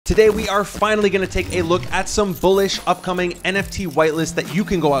Today we are finally going to take a look at some bullish upcoming NFT whitelists that you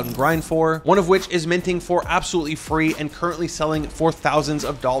can go out and grind for, one of which is minting for absolutely free and currently selling for thousands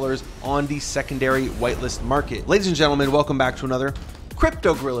of dollars on the secondary whitelist market. Ladies and gentlemen, welcome back to another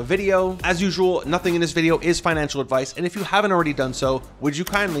Crypto Gorilla video. As usual, nothing in this video is financial advice, and if you haven't already done so, would you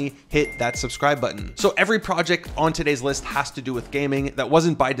kindly hit that subscribe button? So every project on today's list has to do with gaming. That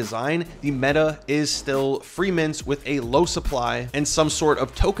wasn't by design. The meta is still free mints with a low supply and some sort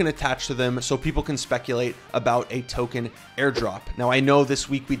of token attached to them so people can speculate about a token airdrop. Now, I know this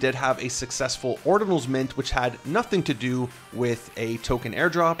week we did have a successful ordinals mint, which had nothing to do with a token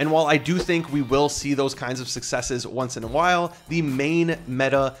airdrop. And while I do think we will see those kinds of successes once in a while, the main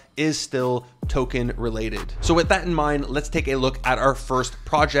meta is still token related. So with that in mind, let's take a look at our first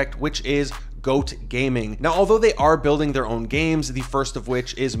project, which is Goat Gaming. Now, although they are building their own games, the first of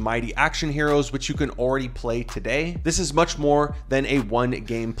which is Mighty Action Heroes, which you can already play today, this is much more than a one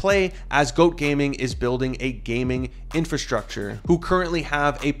game play, as Goat Gaming is building a gaming infrastructure, who currently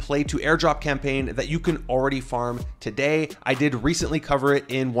have a play to airdrop campaign that you can already farm today. I did recently cover it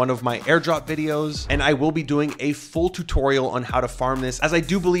in one of my airdrop videos, and I will be doing a full tutorial on how to farm this, as I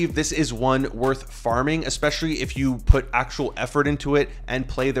do believe this is one worth farming, especially if you put actual effort into it and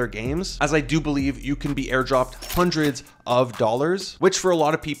play their games, as I do believe you can be airdropped hundreds of dollars, which for a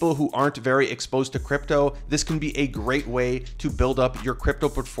lot of people who aren't very exposed to crypto, this can be a great way to build up your crypto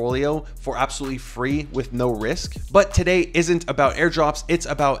portfolio for absolutely free with no risk. But today isn't about airdrops, it's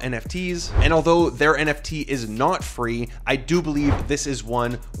about NFTs. And although their NFT is not free, I do believe this is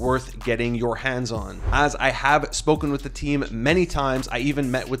one worth getting your hands on, as I have spoken with the team many times. I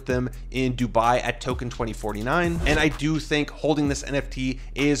even met with them in Dubai at Token 2049, and I do think holding this NFT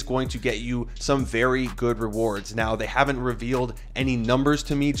is going to get you some very good rewards. Now, they haven't revealed any numbers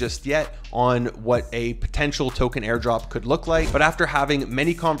to me just yet on what a potential token airdrop could look like, but after having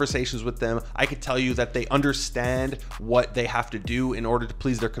many conversations with them, I could tell you that they understand what they have to do in order to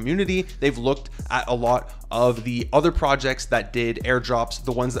please their community. They've looked at a lot of the other projects that did airdrops,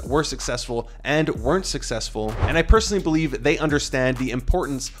 the ones that were successful and weren't successful, and I personally believe they understand the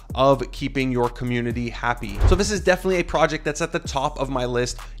importance of keeping your community happy. So this is definitely a project that's at the top of my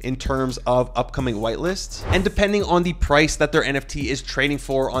list in terms of upcoming whitelists, and depending on the price that their NFT is trading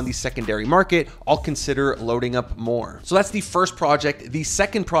for on the secondary market, I'll consider loading up more. So that's the first project. The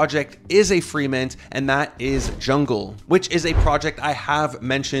second project is a free mint, and that is Jungle, which is a project I have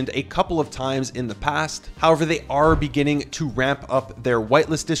mentioned a couple of times in the past. However, they are beginning to ramp up their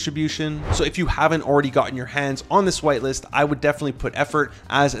whitelist distribution. So if you haven't already gotten your hands on this whitelist, I would definitely put effort,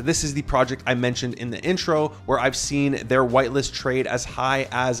 as this is the project I mentioned in the intro, where I've seen their whitelist trade as high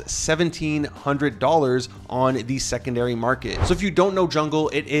as $1,700 on the secondary market. So if you don't know Jungle,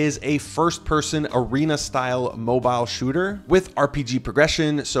 it is a first-person arena style mobile shooter with RPG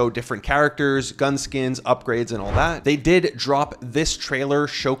progression, so different characters, gun skins, upgrades, and all that. They did drop this trailer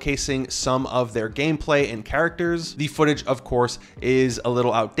showcasing some of their gameplay and characters. The footage, of course, is a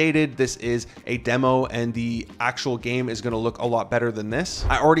little outdated. This is a demo, and the actual game is going to look a lot better than this.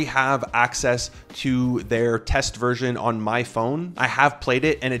 I already have access to their test version on my phone. I have played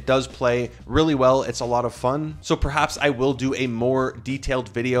it, and it does play really well. It's a lot of fun. So perhaps I will do a more detailed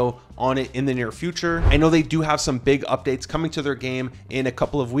video on it in the near future. I know they do have some big updates coming to their game in a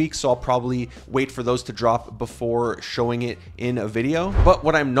couple of weeks, so I'll probably wait for those to drop before showing it in a video. But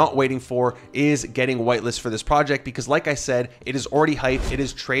what I'm not waiting for is getting whitelist for this project, because like I said, it is already hyped. It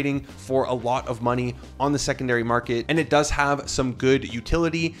is trading for a lot of money on the secondary market, and it does have some good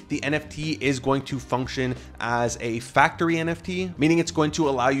utility. The NFT is going to function as a factory NFT, meaning it's going to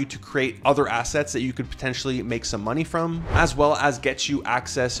allow you to create other assets that you could potentially make some money from, as well as get you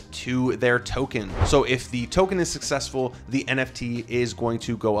access to their token. So if the token is successful, the NFT is going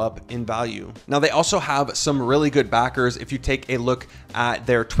to go up in value. Now, they also have some really good backers. If you take a look at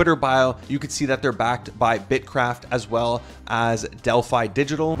their Twitter bio, you could see that they're backed by Bitcraft as well as Delphi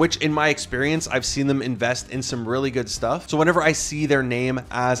Digital, which in my experience, I've seen them invest in some really good stuff. So whenever I see their name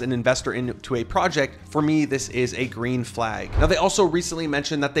as an investor into a project, for me, this is a green flag. Now, they also recently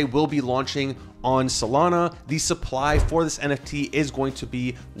mentioned that they will be launching on Solana. The supply for this NFT is going to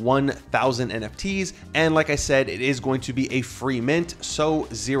be 1,000 NFTs. And like I said, it is going to be a free mint, so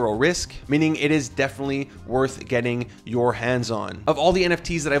zero risk, meaning it is definitely worth getting your hands on. Of all the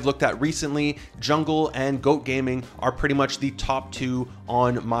NFTs that I've looked at recently, Jungle and Goat Gaming are pretty much the top two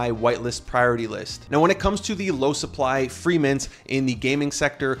on my whitelist priority list. Now, when it comes to the low supply free mints in the gaming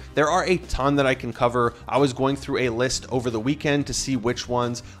sector, there are a ton that I can cover. I was going through a list over the weekend to see which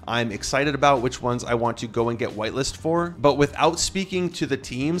ones I'm excited about, which ones I want to go and get whitelist for. But without speaking to the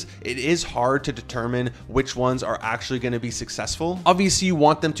teams, it is hard to determine which ones are actually going to be successful. Obviously, you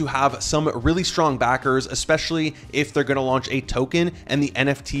want them to have some really strong backers, especially if they're going to launch a token and the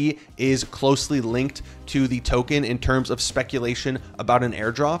NFT is closely linked to the token in terms of speculation about an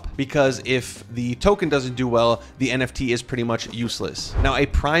airdrop, because if the token doesn't do well, the NFT is pretty much useless. Now, a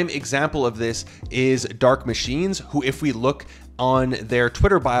prime example of this is Dark Machines, who, if we look on their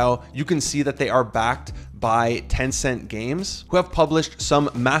Twitter bio, you can see that they are backed by Tencent Games, who have published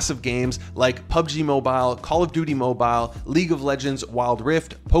some massive games like PUBG Mobile, Call of Duty Mobile, League of Legends Wild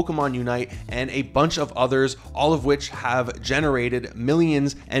Rift, Pokemon Unite, and a bunch of others, all of which have generated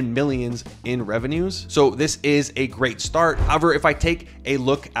millions and millions in revenues. So this is a great start. However, if I take a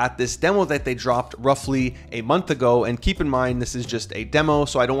look at this demo that they dropped roughly a month ago, and keep in mind, this is just a demo,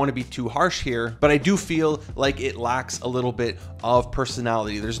 so I don't want to be too harsh here, but I do feel like it lacks a little bit of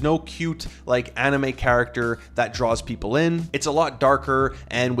personality. There's no cute like anime character that draws people in. It's a lot darker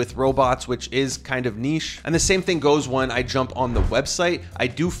and with robots, which is kind of niche. And the same thing goes when I jump on the website. I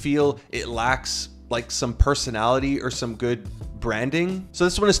do feel it lacks like some personality or some good branding. So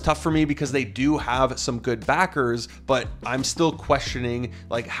this one is tough for me because they do have some good backers, but I'm still questioning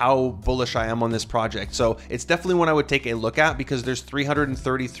like how bullish I am on this project. So it's definitely one I would take a look at because there's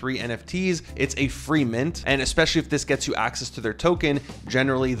 333 NFTs. It's a free mint. And especially if this gets you access to their token,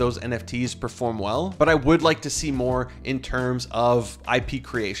 generally those NFTs perform well, but I would like to see more in terms of IP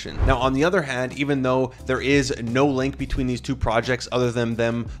creation. Now, on the other hand, even though there is no link between these two projects other than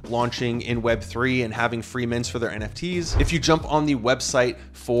them launching in Web3 and having free mints for their NFTs, if you jump on the website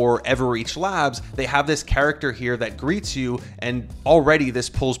for Everreach Labs, they have this character here that greets you, and already this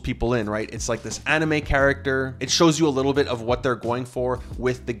pulls people in, right? It's like this anime character. It shows you a little bit of what they're going for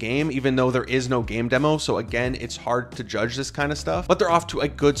with the game, even though there is no game demo. So again, it's hard to judge this kind of stuff, but they're off to a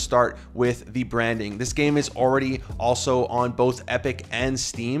good start with the branding. This game is already also on both Epic and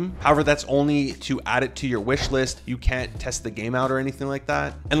Steam. However, that's only to add it to your wish list. You can't test the game out or anything like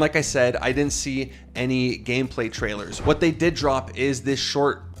that. And like I said, I didn't see any gameplay trailers. What they did drop is this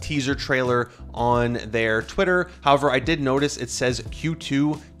short teaser trailer on their Twitter. However, I did notice it says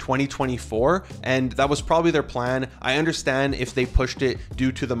Q2 2024, and that was probably their plan. I understand if they pushed it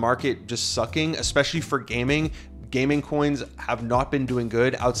due to the market just sucking, especially for gaming. Gaming coins have not been doing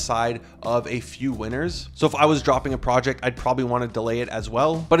good outside of a few winners. So if I was dropping a project, I'd probably want to delay it as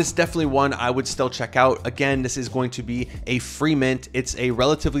well, but it's definitely one I would still check out. Again, this is going to be a free mint. It's a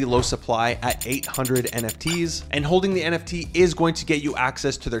relatively low supply at 800 NFTs, and holding the NFT is going to get you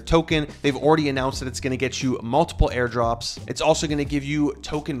access to their token. They've already announced that it's going to get you multiple airdrops. It's also going to give you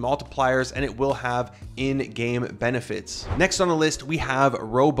token multipliers, and it will have in-game benefits. Next on the list, we have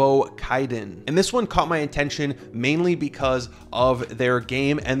Robo Kiden, and this one caught my attention mainly because of their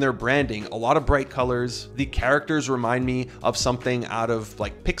game and their branding. A lot of bright colors. The characters remind me of something out of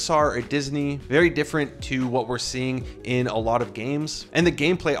like Pixar or Disney. Very different to what we're seeing in a lot of games. And the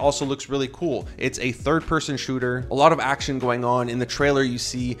gameplay also looks really cool. It's a third-person shooter. A lot of action going on. In the trailer, you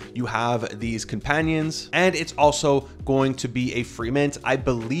see you have these companions, and it's also going to be a free mint. I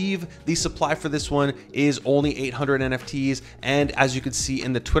believe the supply for this one is only 800 NFTs. And as you can see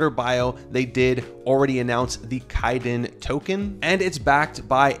in the Twitter bio, they did already announce the Kiden token, and it's backed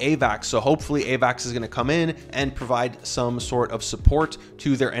by Avax. So hopefully Avax is going to come in and provide some sort of support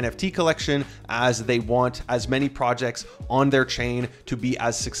to their NFT collection, as they want as many projects on their chain to be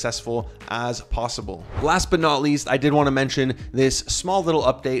as successful as possible. Last but not least, I did want to mention this small little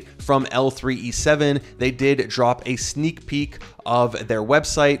update from L3E7. They did drop a sneak peek of their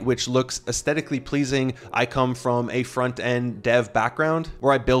website, which looks aesthetically pleasing. I come from a front-end dev background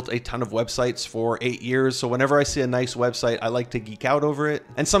where I built a ton of websites for 8 years. So whenever I see a nice website, I like to geek out over it.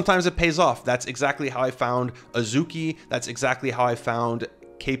 And sometimes it pays off. That's exactly how I found Azuki. That's exactly how I found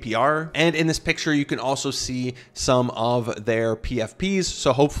KPR. And in this picture, you can also see some of their PFPs.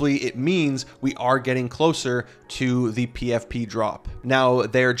 So hopefully it means we are getting closer to the PFP drop. Now,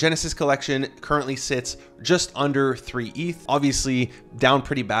 their Genesis collection currently sits just under 3 ETH, obviously down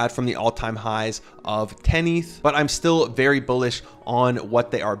pretty bad from the all-time highs of 10 ETH, but I'm still very bullish on what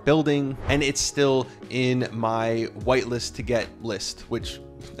they are building, and it's still in my whitelist to get list, which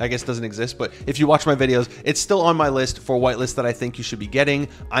I guess doesn't exist, but if you watch my videos, it's still on my list for whitelist that I think you should be getting.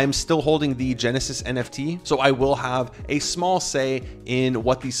 I'm still holding the Genesis NFT, so I will have a small say in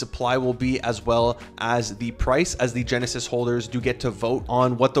what the supply will be, as well as the price, as the Genesis holders do get to vote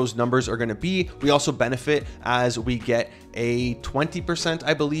on what those numbers are going to be. We also benefit as we get a 20%,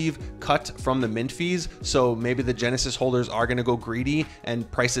 I believe, cut from the mint fees. So maybe the Genesis holders are going to go greedy and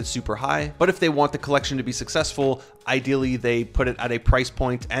price it super high. But if they want the collection to be successful, ideally they put it at a price point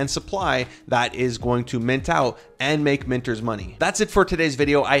point and supply that is going to mint out and make minters money. That's it for today's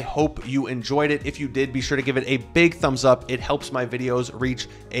video. I hope you enjoyed it. If you did, be sure to give it a big thumbs up. It helps my videos reach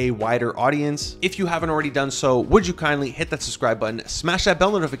a wider audience. If you haven't already done so, would you kindly hit that subscribe button, smash that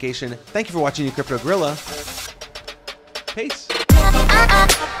bell notification. Thank you for watching the Crypto Gorilla. Peace.